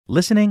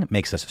Listening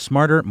makes us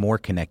smarter, more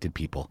connected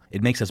people.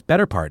 It makes us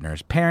better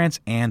partners, parents,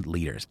 and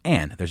leaders.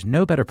 And there's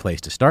no better place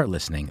to start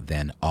listening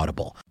than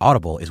Audible.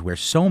 Audible is where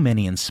so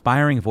many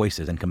inspiring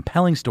voices and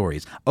compelling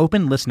stories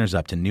open listeners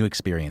up to new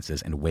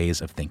experiences and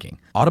ways of thinking.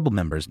 Audible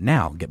members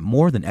now get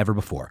more than ever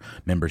before.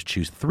 Members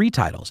choose 3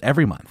 titles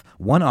every month,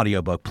 1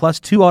 audiobook plus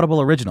 2 Audible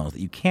originals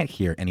that you can't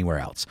hear anywhere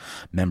else.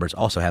 Members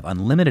also have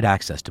unlimited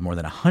access to more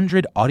than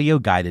 100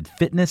 audio-guided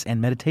fitness and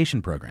meditation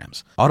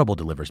programs. Audible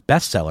delivers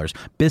bestsellers,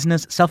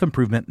 business,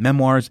 self-improvement,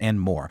 memoirs, and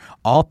more,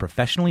 all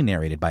professionally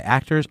narrated by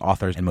actors,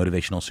 authors, and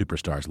motivational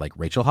superstars like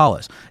Rachel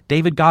Hollis,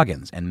 David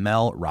Goggins, and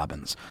Mel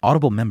Robbins.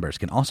 Audible members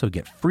can also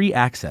get free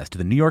access to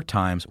the New York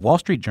Times, Wall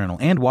Street Journal,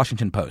 and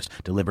Washington Post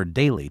delivered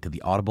daily to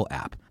the Audible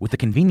app. With the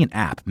convenient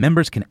app,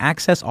 members can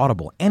access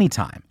Audible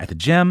anytime, at the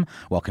gym,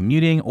 while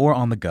commuting, or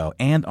on the go,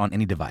 and on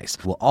any device.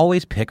 We'll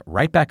always pick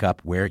right back up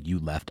where you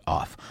left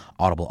off.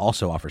 Audible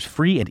also offers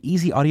free and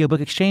easy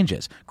audiobook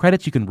exchanges,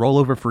 credits you can roll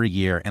over for a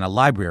year, and a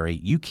library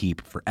you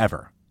keep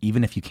forever,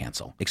 even if you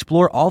cancel.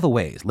 Explore all the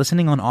ways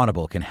listening on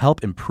Audible can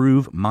help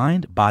improve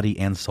mind, body,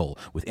 and soul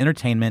with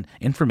entertainment,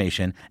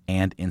 information,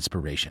 and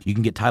inspiration. You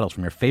can get titles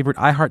from your favorite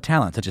iHeart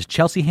talent such as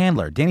Chelsea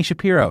Handler, Danny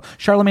Shapiro,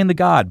 Charlemagne the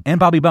God, and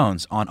Bobby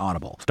Bones on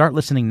Audible. Start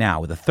listening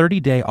now with a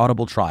 30-day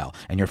Audible trial,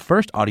 and your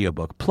first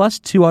audiobook plus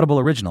 2 Audible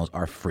originals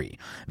are free.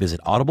 Visit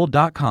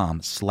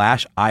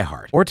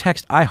audible.com/iHeart or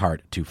text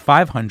iHeart to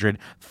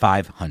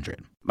 500-500.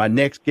 My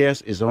next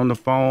guest is on the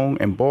phone,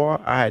 and boy,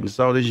 I hadn't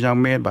saw this young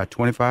man about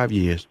 25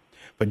 years.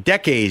 For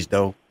decades,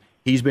 though,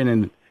 he's been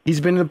in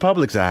the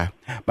public's eye.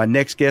 My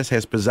next guest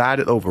has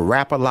presided over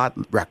Rap-A-Lot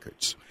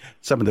Records,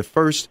 one of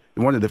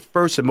the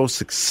first and most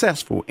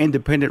successful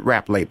independent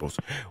rap labels.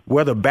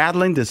 Whether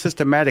battling the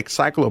systematic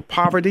cycle of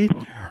poverty,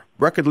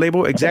 record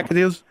label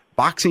executives,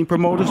 boxing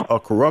promoters, or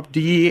corrupt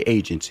DEA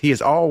agents, he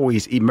has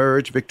always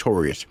emerged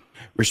victorious.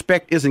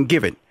 Respect isn't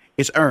given,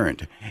 it's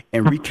earned.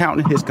 And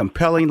recounting his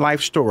compelling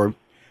life story,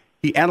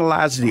 he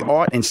analyzes the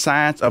art and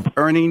science of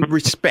earning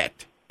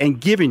respect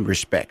and giving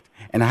respect,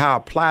 and how to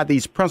apply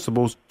these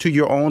principles to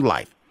your own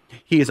life.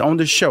 He is on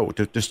the show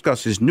to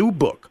discuss his new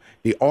book,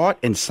 The Art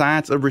and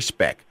Science of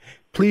Respect.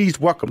 Please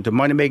welcome to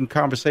Money Making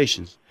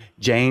Conversations,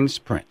 James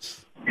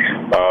Prince.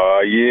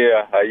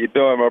 Yeah. How you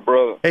doing, my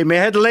brother? Hey,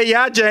 man, had to lay you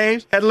out,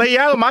 James. Had to lay you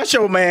out on my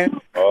show, man.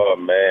 Oh,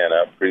 man,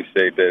 I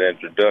appreciate that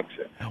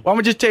introduction. Well, I'm going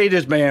to just tell you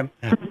this, man.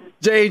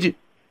 James,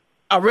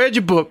 I read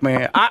your book,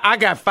 man. I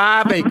got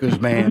 5 acres,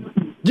 man.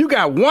 You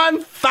got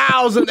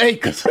 1,000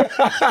 acres.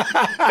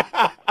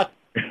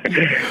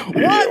 What?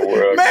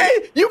 Yeah, man,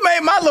 you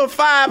made my little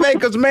 5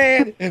 acres,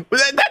 man.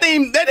 That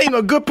ain't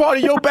a good part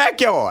of your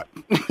backyard.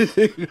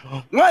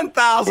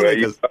 1,000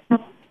 acres.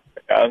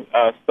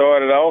 I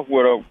started off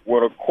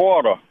with a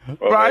quarter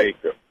of an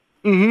acre.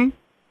 Mm-hmm.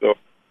 So it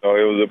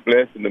was a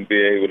blessing to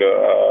be able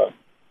to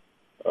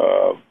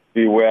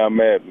be where I'm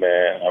at,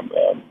 man. I'm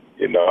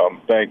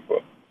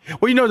thankful.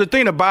 Well, the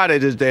thing about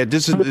it is that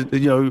this is,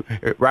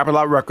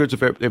 Rap-A-Lot Records,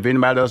 if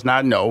anybody does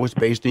not know, it's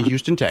based in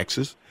Houston,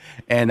 Texas.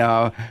 And,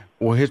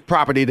 his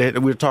property that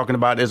we're talking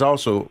about is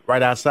also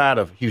right outside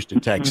of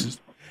Houston, Texas.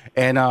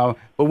 And,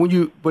 but when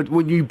you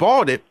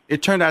bought it,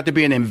 it turned out to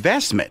be an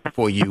investment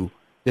for you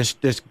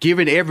that's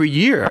given every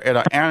year at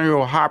an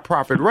annual high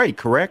profit rate,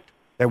 correct?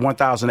 At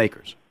 1,000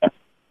 acres.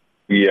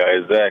 Yeah,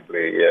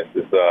 exactly. Yes.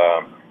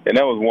 And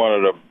that was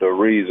one of the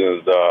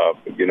reasons, I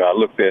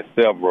looked at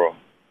several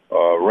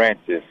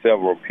ranches,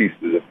 several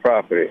pieces of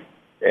property,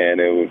 and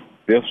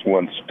this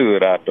one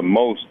stood out the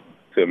most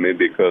to me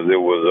because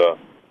it was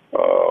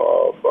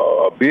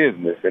a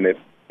business, and it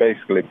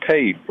basically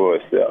paid for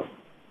itself.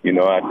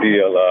 I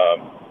deal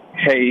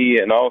hay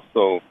and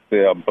also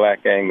sell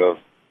Black Angus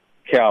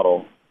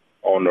cattle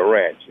on the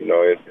ranch.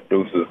 It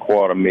produces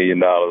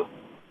 $250,000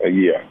 a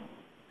year.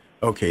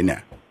 Okay,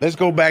 now let's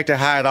go back to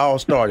how it all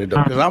started,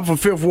 though, because I'm from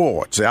Fifth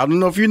Ward. So I don't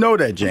know if you know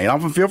that, Jane.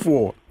 I'm from Fifth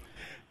Ward.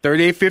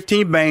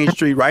 3815 Main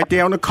Street, right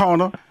there on the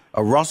corner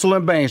of Russell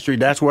and Main Street.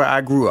 That's where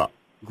I grew up.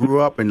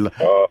 And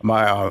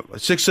my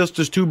 6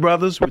 sisters, 2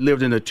 brothers. We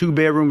lived in a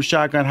 2-bedroom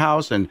shotgun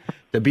house, and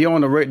to be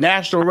on the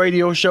national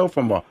radio show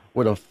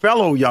with a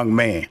fellow young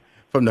man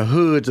from the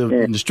hoods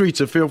in the streets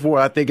of Fifth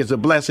Ward, I think it's a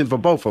blessing for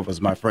both of us,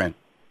 my friend.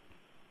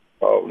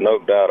 Oh, no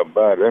doubt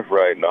about it. That's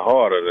right in the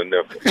heart of the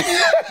nipple.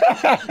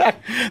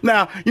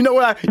 Now, you know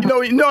what?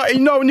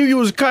 I knew you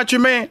was a country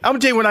man. I'm gonna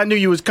tell you when I knew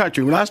you was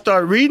country. When I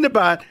started reading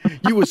about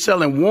you was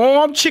selling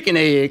warm chicken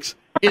eggs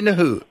in the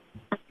hood.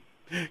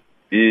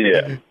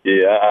 Yeah.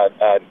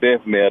 I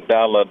definitely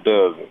 $1 a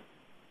dozen.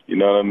 You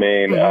know what I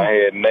mean? Mm-hmm. I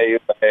had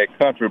neighbors, I had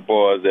country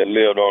boys that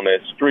lived on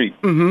that street,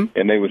 mm-hmm.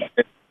 and they would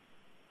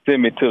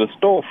send me to the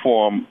store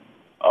for them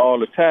all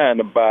the time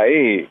to buy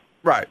eggs.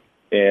 Right.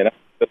 And I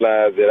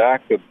realized that I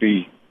could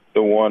be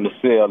the one to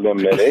sell them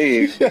that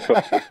eggs.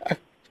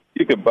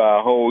 You could buy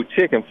a whole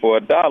chicken for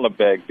 $1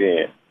 back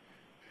then.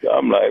 So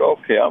I'm like,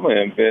 okay, I'm going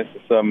to invest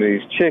in some of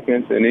these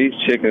chickens, and these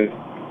chickens,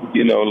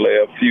 lay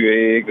a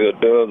few eggs, a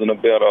dozen or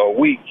better a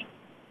week,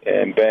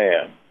 and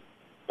bam,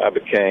 I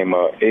became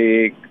an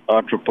egg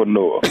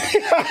entrepreneur.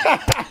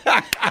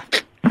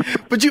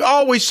 But you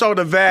always saw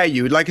the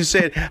value. Like I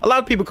said, a lot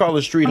of people call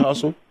it street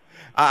hustle.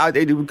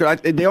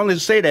 They only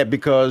say that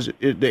because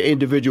the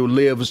individual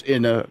lives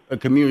in a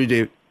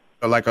community,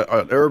 like an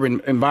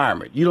urban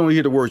environment. You don't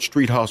hear the word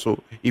street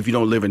hustle if you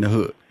don't live in the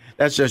hood.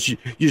 That's just you're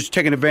just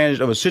taking advantage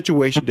of a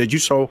situation that you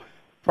saw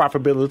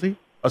profitability,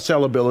 a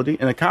sellability,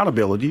 and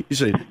accountability. You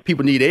say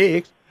people need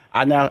eggs.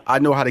 I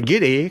know how to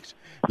get eggs.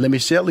 Let me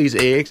sell these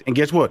eggs, and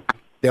guess what?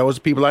 There was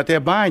people out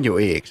there buying your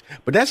eggs.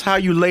 But that's how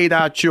you laid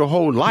out your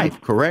whole life,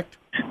 correct?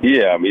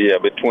 Yeah.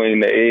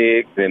 Between the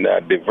eggs, and I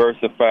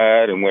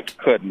diversified and went to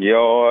cutting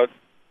yards,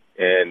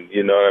 and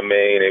you know what I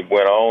mean. It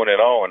went on and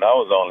on. I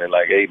was only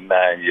like 8,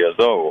 9 years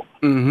old,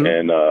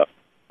 and I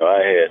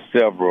had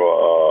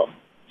several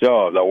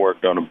jobs. I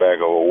worked on the back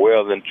of a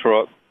welding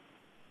truck.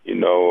 You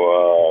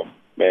know,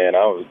 man,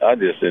 I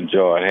just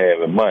enjoyed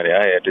having money.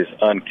 I had this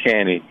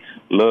uncanny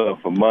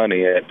love for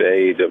money at the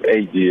age of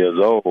 8 years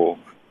old,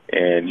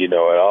 and you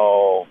know, it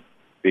all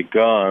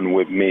begun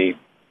with me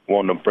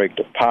wanting to break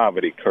the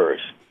poverty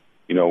curse,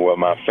 you know, where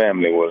my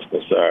family was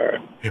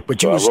concerned.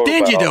 But you were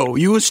stingy though.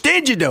 You were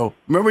stingy though.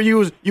 Remember,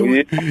 you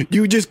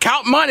just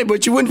count money,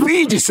 but you wouldn't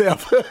feed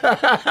yourself.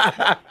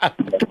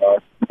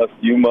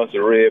 You must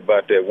have read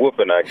about that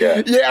whooping I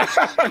got. Yeah,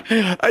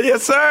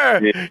 yes,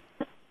 sir.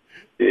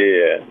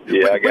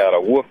 Yeah. I got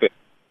a whooping.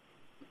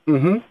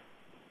 Mm-hmm.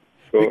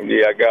 So,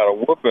 I got a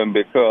whooping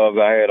because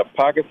I had a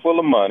pocket full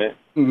of money,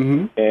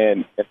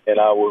 and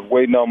I was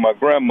waiting on my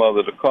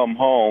grandmother to come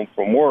home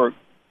from work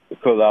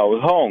because I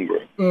was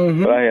hungry.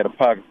 But I had a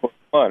pocket full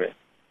of money.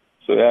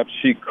 So after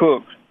she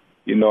cooked,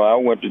 you know, I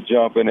went to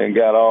jumping and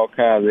got all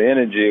kinds of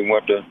energy and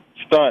went to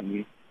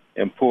stunting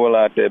and pull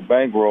out that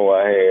bankroll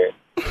I had.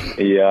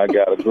 And I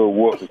got a good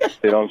whooping.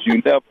 Don't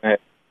you never have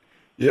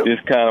this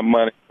kind of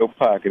money in your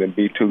pocket and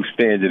be too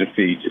stingy to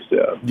feed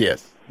yourself.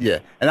 Yes. Yeah,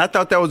 and I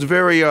thought that was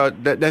very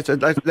that's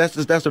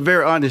a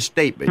very honest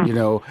statement, you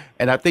know.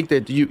 And I think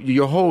that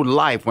your whole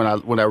life, when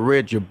I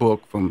read your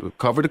book from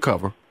cover to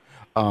cover,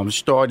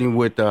 starting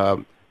with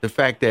the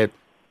fact that,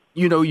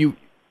 you know,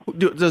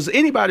 does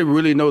anybody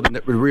really know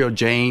the real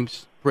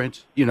James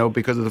Prince? You know,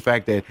 because of the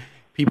fact that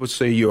people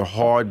say you're a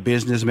hard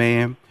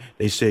businessman.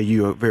 They say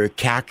you're very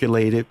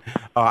calculated.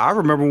 I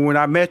remember when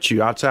I met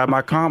you outside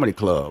my comedy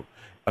club.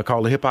 I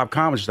called the Hip Hop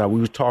Comedy Style. We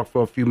would talk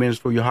for a few minutes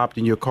before you hopped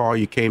in your car.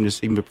 You came to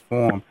see me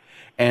perform.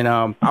 And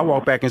I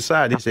walked back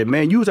inside. They said,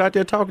 man, you was out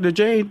there talking to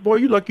James. Boy,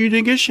 you lucky you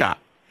didn't get shot.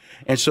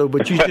 And so,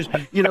 but you just,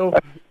 you know,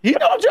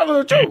 I'm telling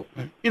the truth.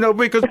 You know,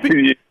 because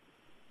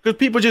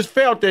people just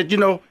felt that, you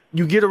know,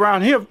 you get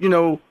around him, you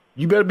know,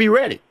 you better be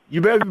ready.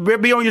 You better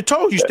be on your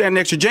toes. You stand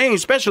next to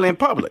James, especially in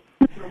public.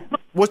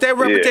 Was that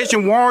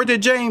reputation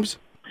warranted, James?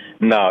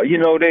 No, you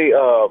know, they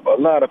a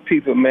lot of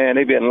people, man,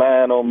 they've been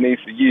lying on me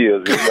for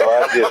years. You know,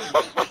 I just,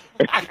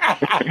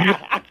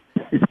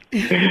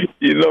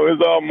 you know,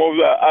 it's almost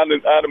I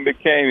done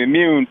became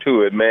immune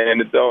to it,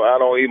 man. I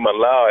don't even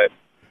allow it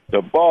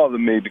to bother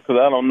me because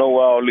I don't know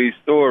where all these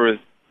stories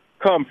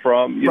come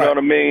from. You know what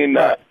I mean?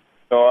 Right.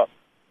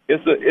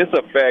 It's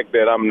a fact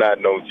that I'm not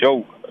no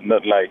joke,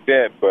 nothing like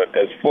that. But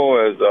as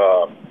far as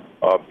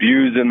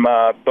abusing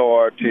my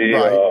authority.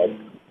 Right.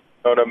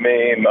 You know what I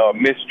mean?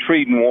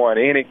 Mistreating one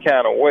any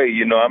kind of way.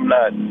 You know, I'm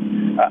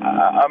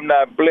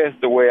not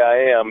blessed the way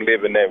I am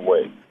living that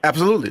way.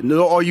 Absolutely.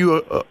 No, or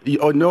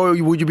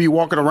would you be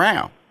walking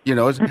around? You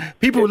know,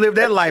 people who live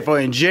that life are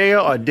in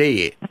jail or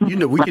dead. You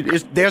know,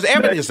 there's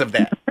evidence of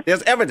that.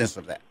 There's evidence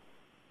of that.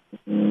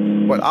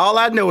 But all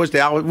I know is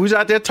that we was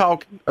out there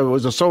talking. It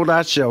was a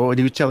sold-out show, and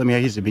he was telling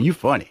me, he said, man, you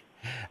funny.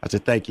 I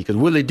said, thank you. Because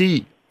Willie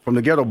D from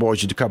the Ghetto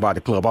Boys used to come out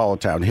the club all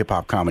the time, the Hip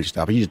Hop Comedy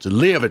Stop. He used to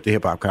live at the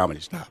Hip Hop Comedy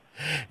Stop.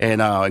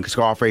 And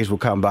Scarface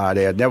would come by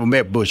there. Never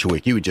met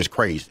Bushwick. He was just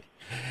crazy.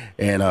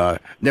 And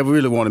never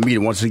really wanted to meet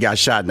him once he got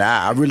shot in the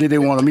eye. I really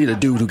didn't want to meet a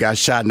dude who got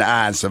shot in the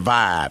eye and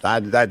survived.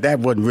 That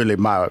wasn't really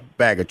my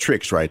bag of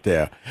tricks right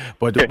there.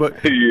 But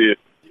yeah.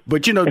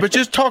 But you know, but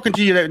just talking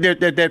to you,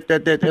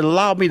 that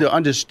allowed me to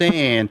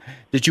understand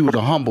that you was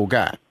a humble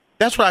guy.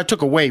 That's what I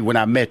took away when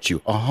I met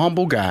you. A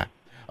humble guy,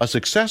 a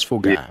successful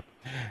guy. Yeah.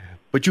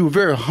 But you were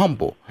very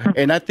humble.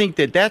 And I think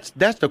that's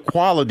the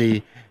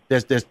quality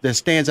that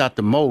stands out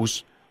the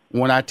most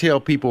when I tell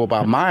people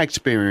about my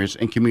experience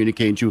in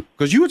communicating to you.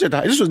 Because you was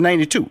this was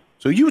 92.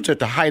 So you was at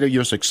the height of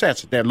your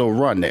success at that little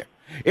run there.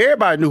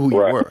 Everybody knew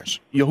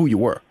who you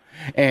were.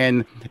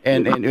 And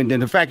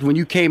the fact when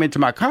you came into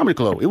my comedy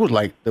club, it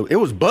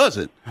was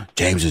buzzing.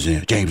 James is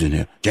in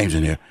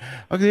here.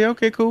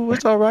 Okay, cool.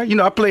 It's all right. You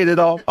know, I played it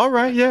off. All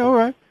right, yeah, all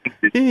right.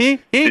 He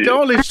ain't the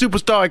only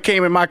superstar that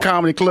came in my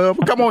comedy club.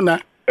 Come on now.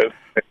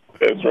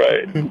 That's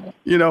right.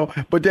 You know,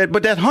 but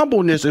that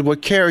humbleness is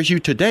what carries you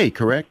today,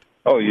 correct?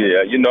 Oh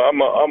yeah. You know,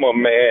 I'm a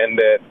man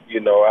that, you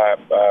know,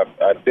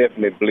 I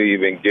definitely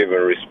believe in giving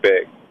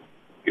respect.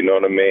 You know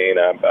what I mean?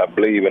 I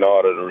believe in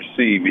order to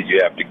receive it, you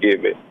have to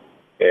give it.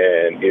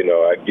 And, you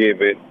know, I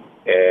give it,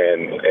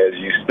 and as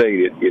you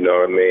stated, you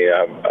know what I mean,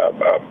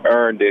 I've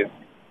earned it,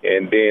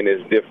 and then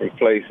there's different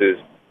places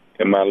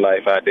in my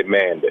life I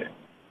demand it.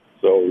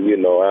 So, you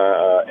know,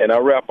 I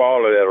wrap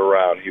all of that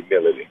around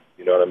humility.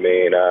 You know what I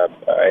mean? I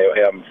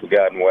haven't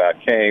forgotten where I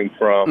came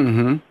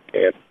from,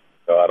 and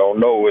I don't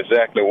know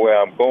exactly where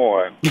I'm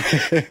going,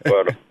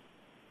 but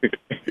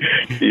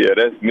yeah,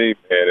 that's me,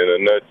 man, in a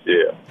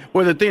nutshell.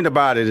 Well, the thing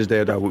about it is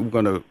that we're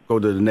going to go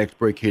to the next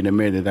break here in a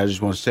minute. I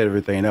just want to set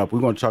everything up.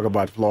 We're going to talk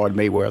about Floyd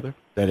Mayweather,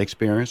 that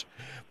experience.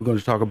 We're going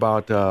to talk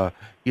about, how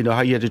you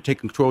had to take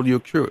control of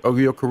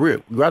your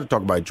career. We got to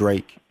talk about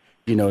Drake.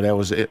 That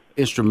was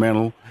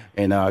instrumental.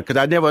 And because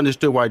I never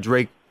understood why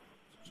Drake,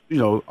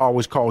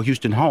 always called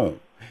Houston home.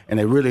 And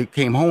it really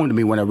came home to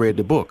me when I read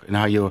the book and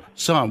how your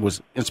son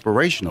was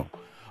inspirational.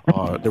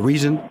 The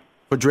reason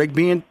for Drake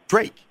being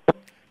Drake.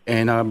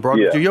 And brought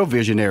it to your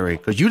visionary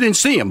because you didn't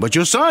see him, but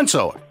your son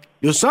saw it.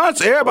 Your son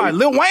saw everybody.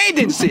 Lil Wayne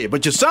didn't see it,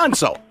 but your son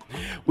saw it.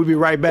 We'll be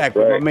right back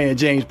with my man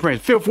James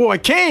Prince, Fifth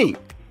Ward King.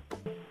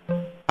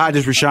 Hi,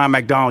 this is Rushion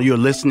McDonald. You're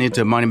listening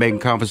to Money Making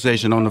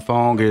Conversation on the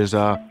phone. I'm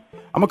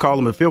going to call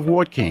him the Fifth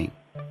Ward King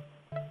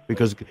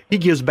because he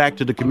gives back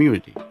to the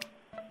community.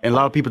 And a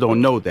lot of people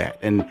don't know that.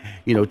 And,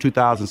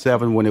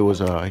 2007 when it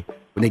was when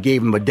they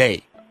gave him a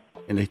day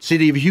in the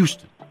city of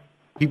Houston,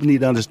 people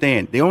need to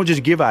understand they don't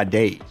just give out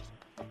days.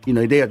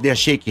 They'll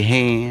shake your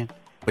hand,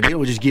 but they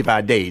don't just give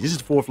out days. This is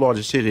the fourth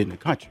largest city in the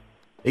country.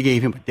 They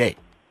gave him a day,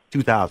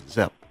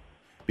 2007,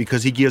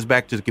 because he gives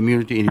back to the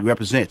community and he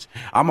represents.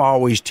 I'm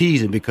always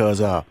teasing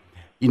because,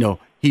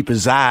 he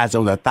presides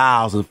on a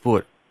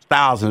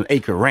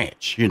 1,000-acre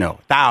ranch,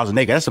 1,000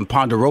 acres. That's some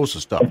Ponderosa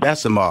stuff.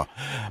 That's some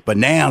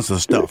Bonanza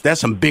stuff. That's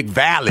some Big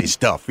Valley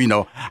stuff.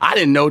 I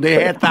didn't know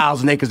they had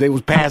 1,000 acres they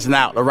was passing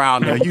out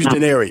around the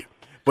Houston area.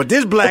 But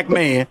this black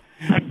man,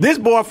 this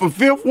boy from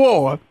Fifth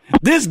Ward,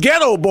 this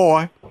ghetto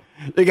boy,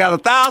 they got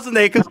 1,000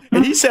 acres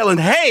and he's selling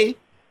hay.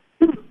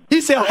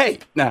 He sell hay.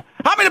 Now,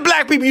 how many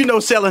black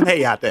people selling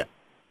hay out there?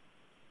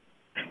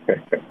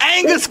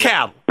 Angus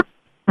cattle.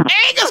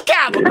 Angus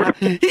cattle.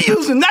 He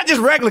using not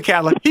just regular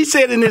cattle. He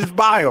said in his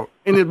bio,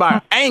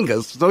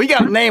 Angus. So he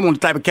got a name on the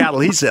type of cattle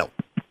he sells.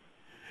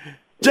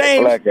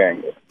 James. Black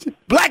Angus.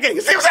 Black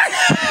Angus. See what I'm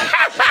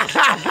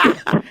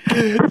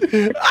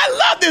saying? I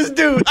love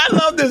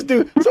this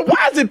dude. So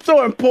why is it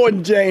so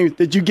important, James,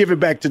 that you give it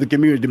back to the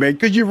community, man?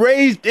 Because you're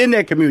raised in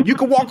that community. You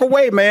can walk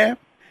away, man.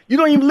 You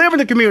don't even live in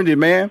the community,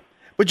 man.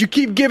 But you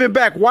keep giving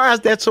back. Why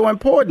is that so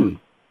important?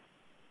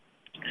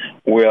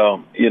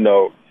 Well,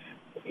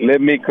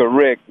 let me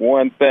correct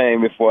one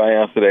thing before I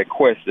answer that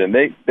question.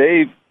 They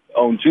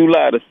on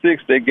July the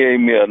 6th, they gave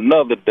me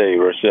another day,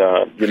 Rushion.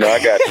 I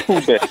got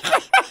 2 days.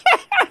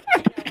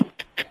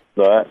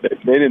 So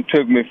they didn't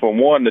took me from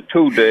 1 to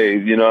 2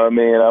 days. You know what I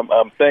mean?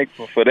 I'm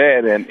thankful for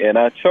that, and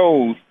I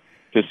chose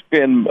to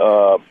spend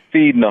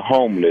feeding the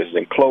homeless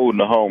and clothing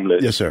the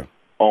homeless. Yes, sir.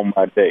 On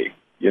my day.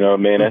 You know what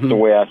I mean? That's the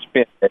way I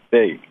spent that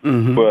day.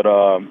 But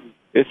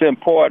it's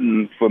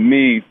important for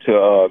me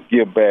to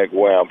give back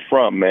where I'm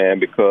from, man,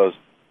 because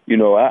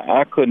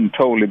I couldn't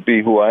totally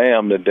be who I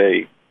am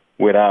today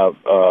without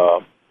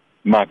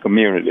my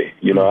community.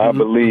 I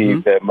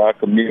believe that my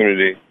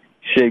community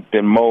shaped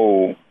and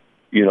molded,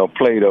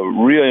 played a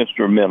real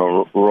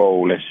instrumental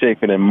role in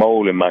shaping and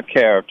molding my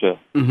character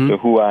to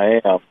who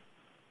I am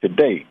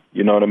today.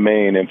 You know what I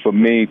mean? And for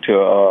me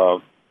to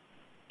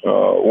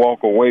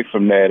walk away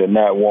from that and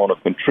not want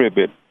to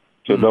contribute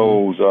to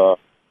those,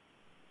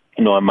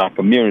 in my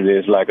community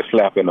is like a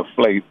slap in the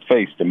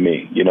face to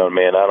me. You know what I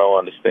mean? I don't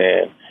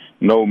understand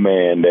no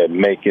man that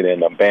make it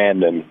and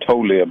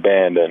totally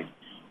abandon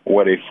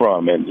where they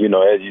from. And,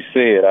 as you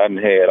said, I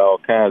had all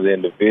kinds of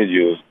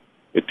individuals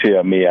to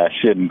tell me I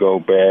shouldn't go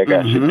back,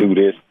 I should do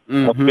this.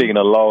 I'm speaking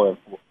of law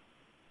enforcement.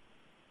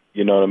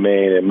 You know what I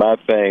mean? And my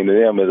thing to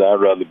them is I'd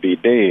rather be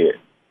dead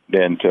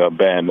than to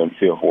abandon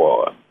Fifth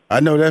Ward. I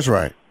know that's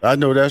right.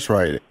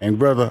 And,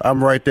 brother,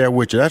 I'm right there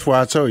with you. That's why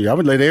I told you. I'm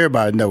going to let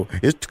everybody know.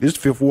 It's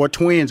Fifth Ward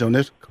twins on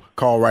this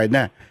call right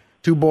now.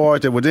 2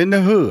 boys that was in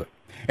the hood.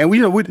 And,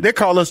 they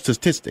call us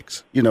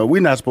statistics.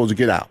 We're not supposed to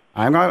get out.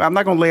 I'm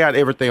not going to lay out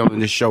everything on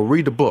this show.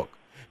 Read the book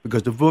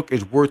because the book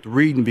is worth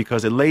reading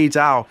because it lays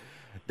out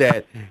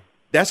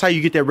that's how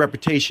you get that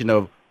reputation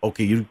of,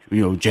 okay,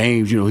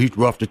 James, he's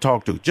rough to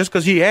talk to. Just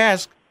because he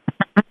asked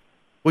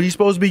what he's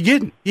supposed to be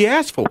getting. He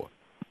asked for it.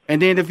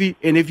 And then if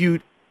you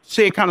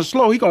say it kind of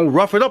slow, he's going to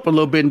rough it up a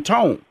little bit in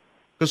tone.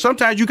 Because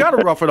sometimes you got to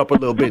rough it up a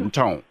little bit in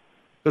tone.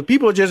 Because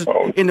people are just,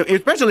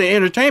 especially in the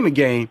entertainment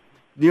game,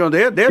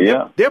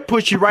 they'll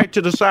push you right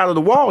to the side of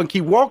the wall and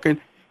keep walking.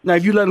 Now,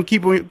 if you let them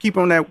keep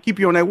you on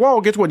that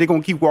wall, guess what? They're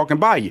going to keep walking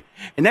by you.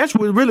 And that's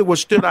what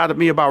stood out to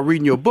me about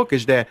reading your book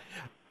is that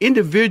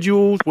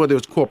individuals, whether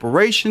it's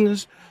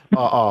corporations,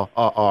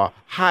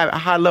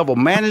 high level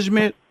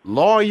management,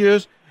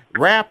 lawyers,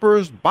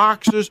 rappers,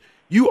 boxers,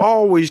 you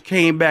always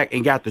came back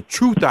and got the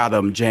truth out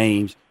of them,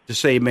 James, to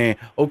say, man,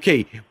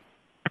 okay,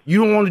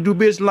 you don't want to do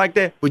business like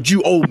that, but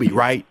you owe me,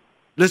 right?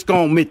 Let's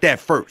go and admit that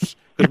first.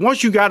 Because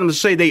once you got them to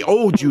say they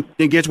owed you,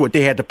 then guess what?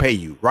 They had to pay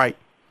you, right?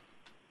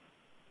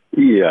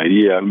 Yeah.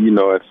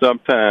 And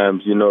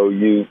sometimes,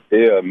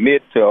 they'll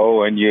admit to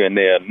owing you and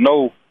they'll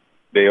know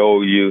they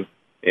owe you,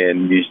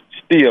 and you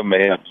still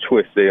may have to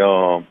twist their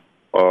arm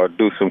or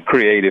do some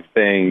creative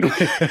things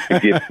to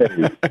get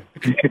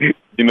paid.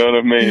 You know what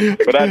I mean?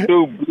 But I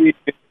do believe,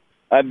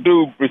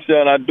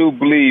 Rushion, I do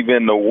believe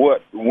in the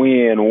what,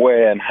 when,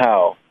 where, and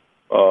how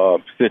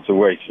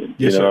situation.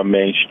 Yes, you know sir. what I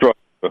mean?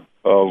 Structure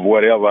of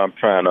whatever I'm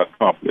trying to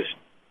accomplish.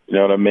 You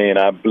know what I mean?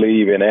 I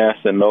believe in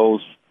answering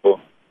those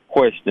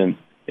questions,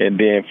 and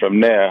then from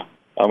there,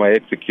 I'm going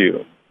to execute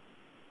them.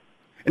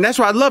 And that's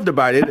what I loved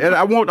about it. And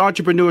I want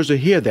entrepreneurs to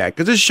hear that,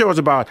 because this show is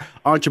about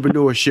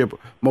entrepreneurship,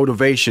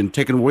 motivation,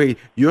 taking away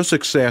your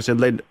success and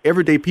letting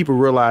everyday people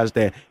realize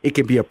that it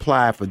can be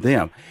applied for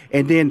them.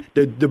 And then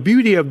the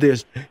beauty of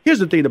this, here's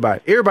the thing about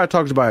it. Everybody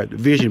talks about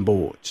vision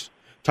boards,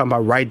 talking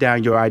about write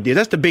down your ideas.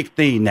 That's the big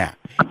thing now.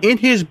 In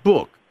his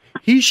book,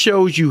 he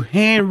shows you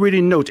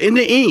handwritten notes. In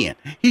the end,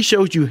 he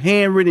shows you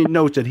handwritten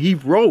notes that he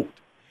wrote,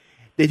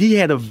 that he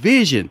had a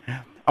vision.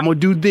 I'm going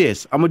to do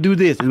this. I'm going to do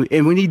this.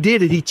 And when he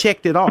did it, he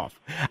checked it off.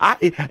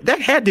 That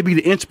had to be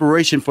the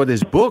inspiration for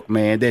this book,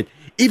 man, that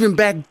even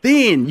back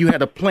then you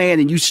had a plan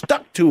and you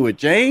stuck to it,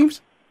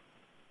 James.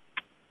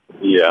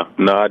 Yeah,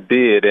 no, I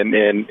did. And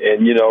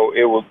you know,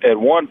 it was at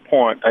one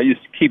point I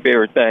used to keep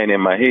everything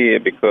in my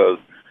head because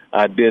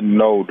I didn't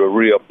know the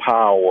real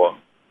power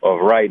of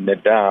writing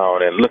it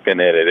down and looking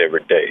at it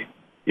every day.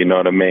 You know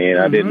what I mean?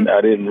 Mm-hmm.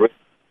 I didn't really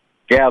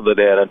gather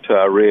that until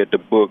I read the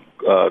book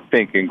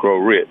Think and Grow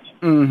Rich.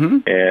 Mm-hmm.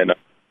 And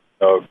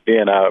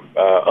then I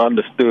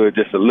understood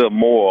just a little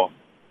more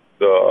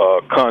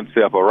the concept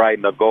of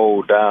writing a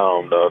goal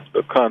down,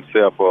 the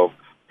concept of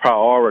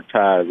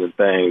prioritizing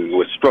things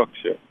with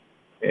structure.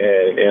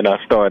 And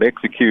I started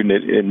executing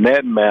it in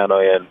that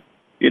manner. And,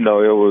 you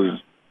know, it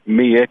was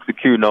me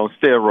executing on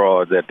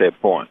steroids at that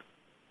point.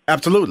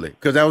 Absolutely,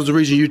 because that was the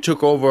reason you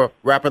took over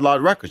Rapid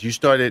Lot Records. You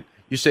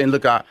saying,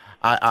 look, I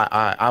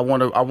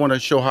want to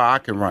show how I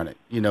can run it,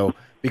 you know,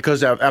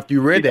 because after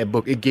you read that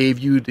book, it gave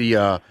you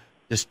the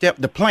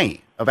plan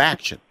of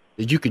action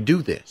that you could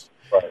do this.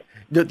 Right.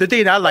 The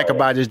thing I like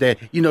about it is that,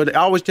 you know, I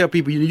always tell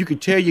people, you can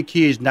tell your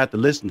kids not to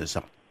listen to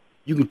something.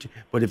 You can,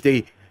 but if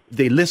they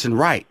listen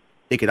right,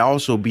 they can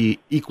also be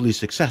equally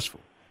successful.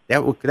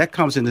 That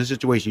comes in the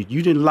situation.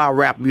 You didn't allow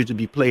rap music to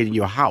be played in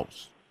your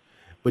house,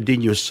 but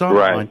then your son.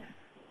 Right.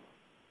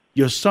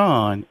 Your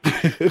son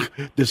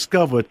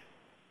discovered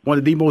one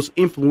of the most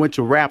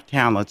influential rap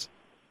talents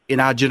in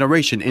our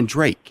generation in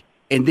Drake.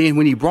 And then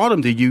when he brought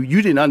him to you,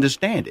 you didn't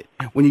understand it.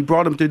 When he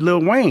brought him to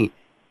Lil Wayne,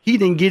 he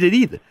didn't get it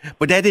either.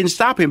 But that didn't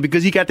stop him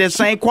because he got that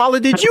same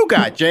quality that you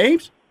got,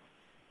 James.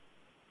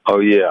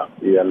 Oh, yeah.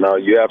 Yeah, no,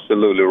 you're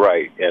absolutely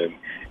right.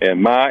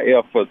 And my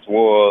efforts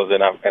was,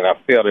 and I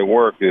felt it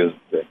worked, is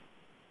to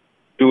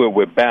do it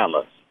with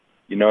balance.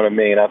 You know what I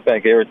mean? I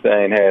think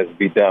everything has to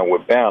be done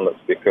with balance,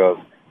 because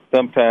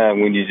sometimes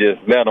when you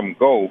just let them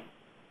go,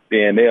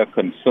 then they'll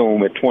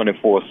consume it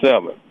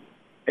 24/7.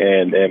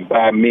 And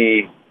by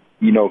me,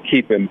 you know,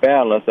 keeping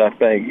balance, I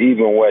think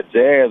even where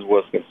Jazz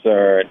was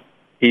concerned,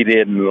 he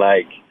didn't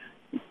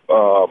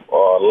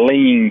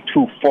lean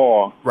too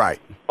far, right,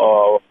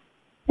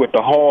 with the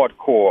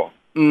hardcore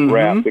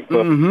rap,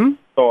 because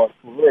so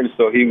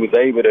he was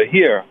able to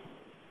hear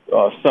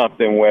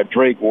something where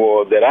Drake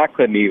was that I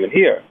couldn't even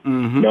hear.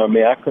 Mm-hmm. You know what I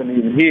mean? I couldn't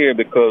even hear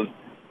because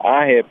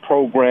I had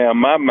programmed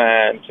my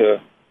mind to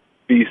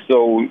be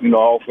so, you know,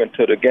 off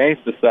into the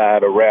gangster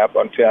side of rap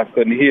until I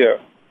couldn't hear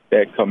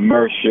that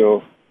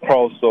commercial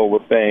crossover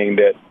thing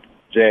that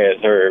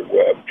Jazz heard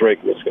where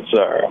Drake was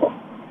concerned.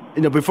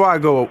 You know, before I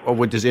go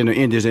with this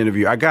in this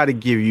interview, I got to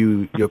give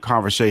you your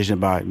conversation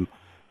about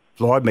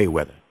Floyd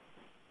Mayweather.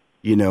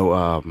 You know,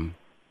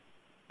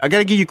 I got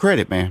to give you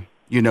credit, man.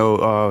 You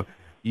know,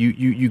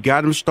 you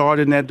got him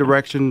started in that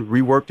direction,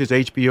 reworked his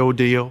HBO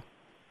deal,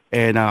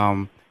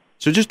 and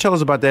so just tell us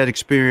about that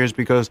experience,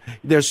 because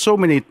there's so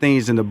many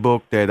things in the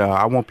book that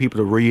I want people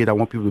to read. I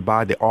want people to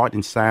buy. The Art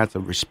and Science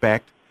of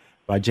Respect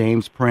by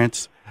James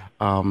Prince.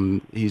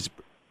 He's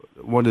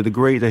one of the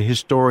great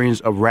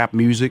historians of rap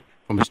music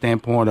from the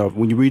standpoint of,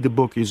 when you read the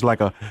book, it's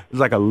like a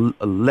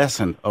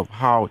lesson of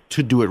how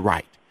to do it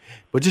right.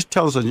 But just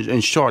tell us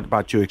in short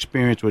about your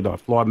experience with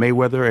Floyd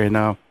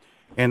Mayweather,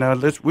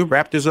 and we'll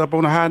wrap this up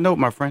on a high note,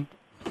 my friend.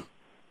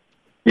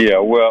 Yeah,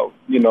 well,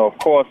 you know, of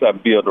course I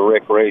built a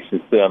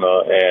recreation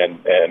center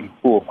and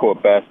full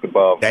court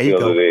basketball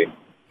facility,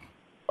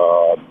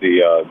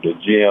 the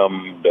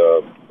gym,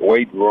 the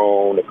weight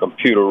room, the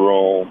computer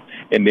room,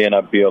 and then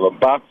I built a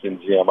boxing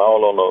gym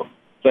all on the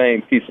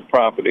same piece of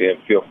property in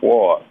Fifth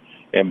Ward.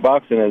 And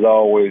boxing has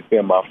always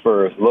been my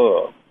first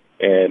love.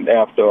 And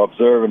after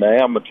observing the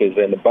amateurs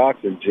in the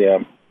boxing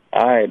gym,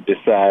 I had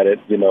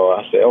decided, you know,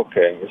 I said,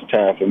 okay, it's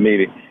time for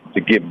me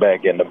to get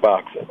back into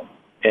boxing.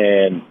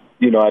 And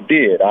you know, I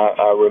did.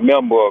 I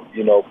remember,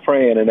 you know,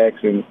 praying and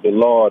asking the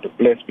Lord to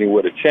bless me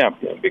with a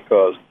champion,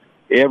 because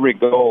every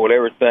goal,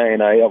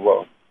 everything I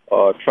ever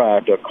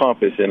tried to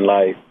accomplish in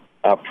life,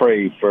 I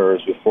prayed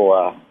first before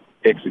I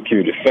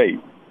executed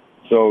fate.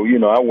 So, you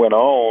know, I went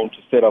on to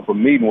set up a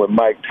meeting with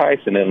Mike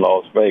Tyson in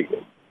Las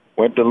Vegas.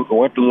 Went to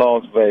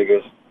Las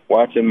Vegas,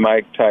 watching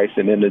Mike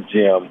Tyson in the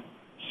gym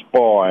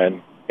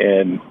sparring,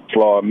 and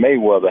Floyd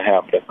Mayweather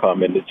happened to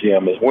come in the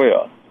gym as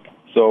well.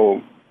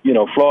 So,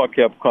 Floyd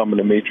kept coming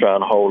to me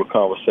trying to hold a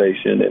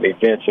conversation, and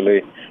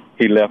eventually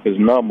he left his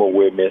number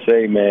with me and said,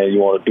 "Hey, man, you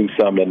want to do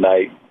something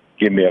tonight?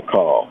 Give me a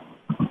call."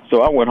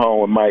 So I went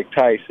home with Mike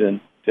Tyson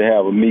to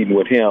have a meeting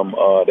with him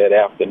that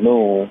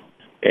afternoon,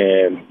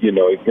 and,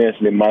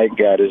 eventually Mike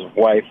got his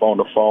wife on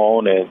the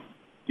phone, and,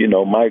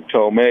 Mike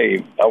told me,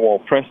 "Hey, I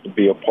want Prince to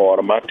be a part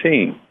of my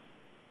team."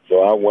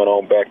 So I went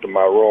on back to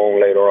my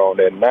room later on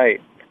that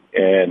night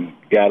and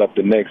got up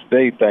the next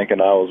day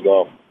thinking I was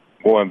going to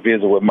go and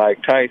visit with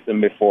Mike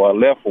Tyson before I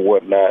left or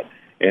whatnot,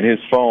 and his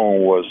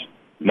phone was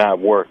not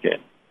working.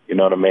 You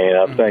know what I mean?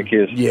 I think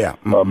his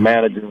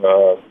manager,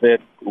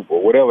 Seth Cooper,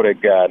 whatever that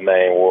guy's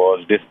name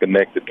was,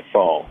 disconnected the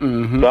phone.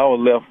 So I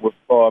was left with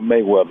Floyd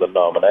Mayweather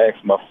number. And I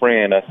asked my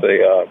friend, I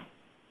say,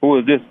 who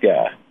is this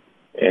guy?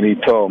 And he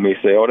told me,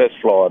 he said, "Oh, that's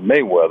Floyd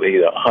Mayweather.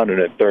 He's a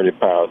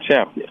 130-pound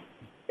champion."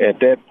 At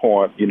that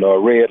point, a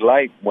red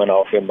light went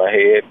off in my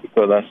head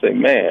because I said,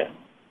 man,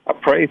 I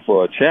prayed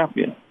for a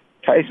champion.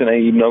 Tyson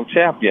ain't even no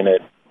champion.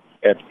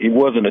 He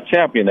wasn't a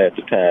champion at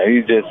the time.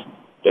 He's just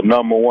the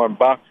number one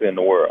boxer in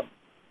the world.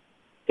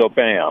 So,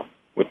 bam,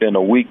 within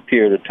a week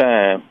period of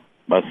time,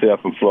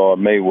 myself and Floyd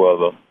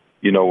Mayweather,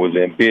 was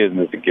in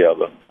business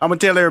together. I'm going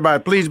to tell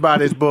everybody, please buy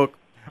this book.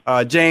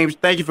 James,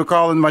 thank you for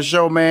calling my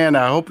show, man.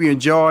 I hope you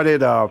enjoyed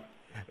it.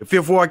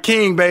 Fifth Ward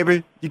King,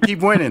 baby. You keep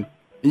winning.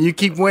 And you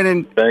keep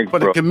winning for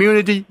the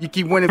community. You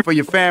keep winning for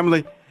your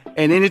family.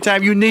 And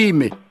anytime you need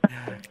me,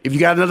 if you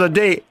got another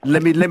day,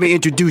 let me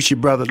introduce you,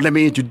 brother. Let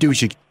me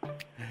introduce you.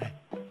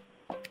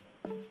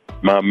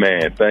 My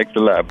man. Thanks a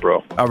lot,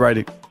 bro. All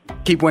righty.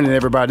 Keep winning,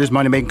 everybody. This is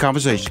Money Making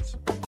Conversations.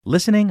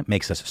 Listening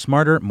makes us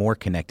smarter, more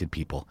connected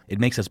people.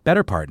 It makes us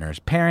better partners,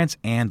 parents,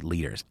 and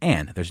leaders.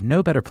 And there's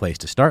no better place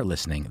to start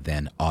listening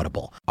than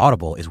Audible.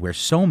 Audible is where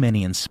so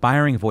many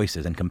inspiring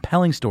voices and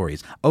compelling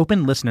stories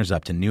open listeners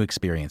up to new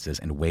experiences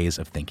and ways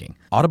of thinking.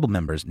 Audible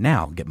members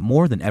now get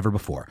more than ever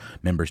before.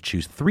 Members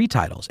choose 3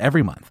 titles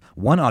every month,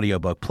 1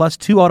 audiobook plus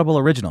 2 Audible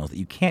originals that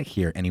you can't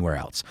hear anywhere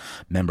else.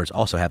 Members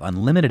also have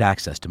unlimited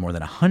access to more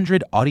than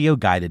 100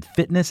 audio-guided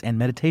fitness and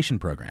meditation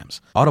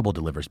programs. Audible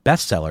delivers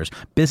bestsellers,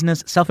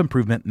 business,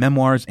 self-improvement,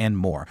 memoirs, and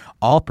more,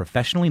 all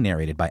professionally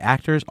narrated by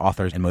actors,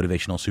 authors, and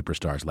motivational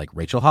superstars like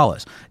Rachel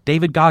Hollis,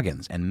 David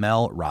Goggins, and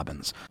Mel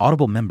Robbins.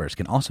 Audible members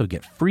can also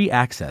get free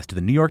access to the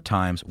New York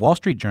Times, Wall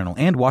Street Journal,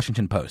 and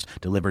Washington Post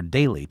delivered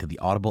daily to the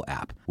Audible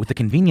app. With the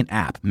convenient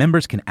app,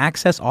 members can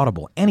access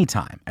Audible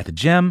anytime, at the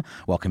gym,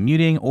 while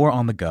commuting, or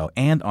on the go,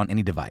 and on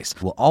any device.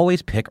 We'll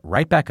always pick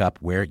right back up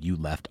where you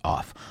left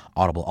off.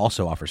 Audible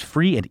also offers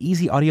free and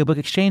easy audiobook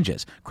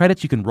exchanges,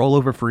 credits you can roll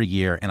over for a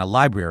year, and a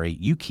library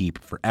you keep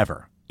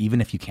forever, even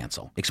if you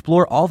cancel.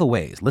 Explore all the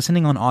ways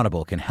listening on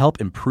Audible can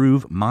help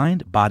improve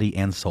mind, body,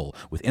 and soul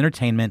with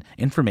entertainment,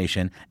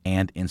 information,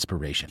 and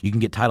inspiration. You can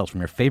get titles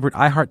from your favorite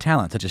iHeart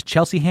talent such as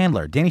Chelsea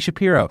Handler, Danny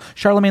Shapiro,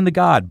 Charlemagne the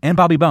God, and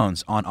Bobby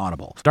Bones on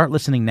Audible. Start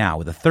listening now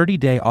with a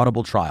 30-day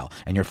Audible trial,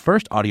 and your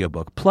first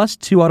audiobook plus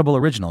 2 Audible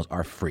originals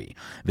are free.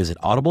 Visit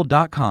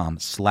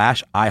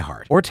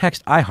audible.com/iHeart or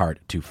text iHeart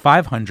to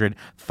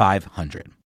 500-500.